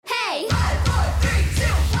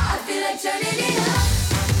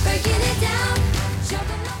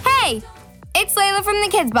It's Layla from the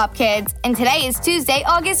KIDZ BOP Kids, and today is Tuesday,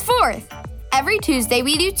 August 4th. Every Tuesday,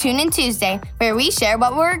 we do Tune In Tuesday, where we share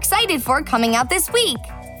what we're excited for coming out this week.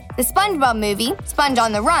 The SpongeBob movie, Sponge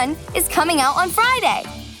on the Run, is coming out on Friday.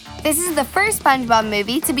 This is the first SpongeBob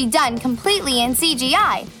movie to be done completely in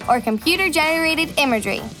CGI, or computer-generated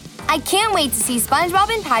imagery. I can't wait to see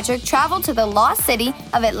SpongeBob and Patrick travel to the lost city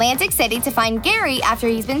of Atlantic City to find Gary after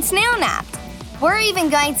he's been snail-napped. We're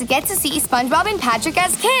even going to get to see SpongeBob and Patrick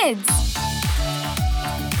as kids.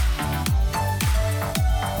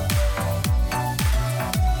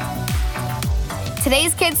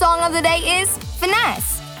 Today's kid song of the day is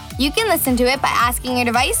Finesse. You can listen to it by asking your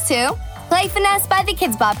device to play Finesse by the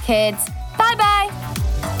KIDZ BOP Kids. Bye-bye!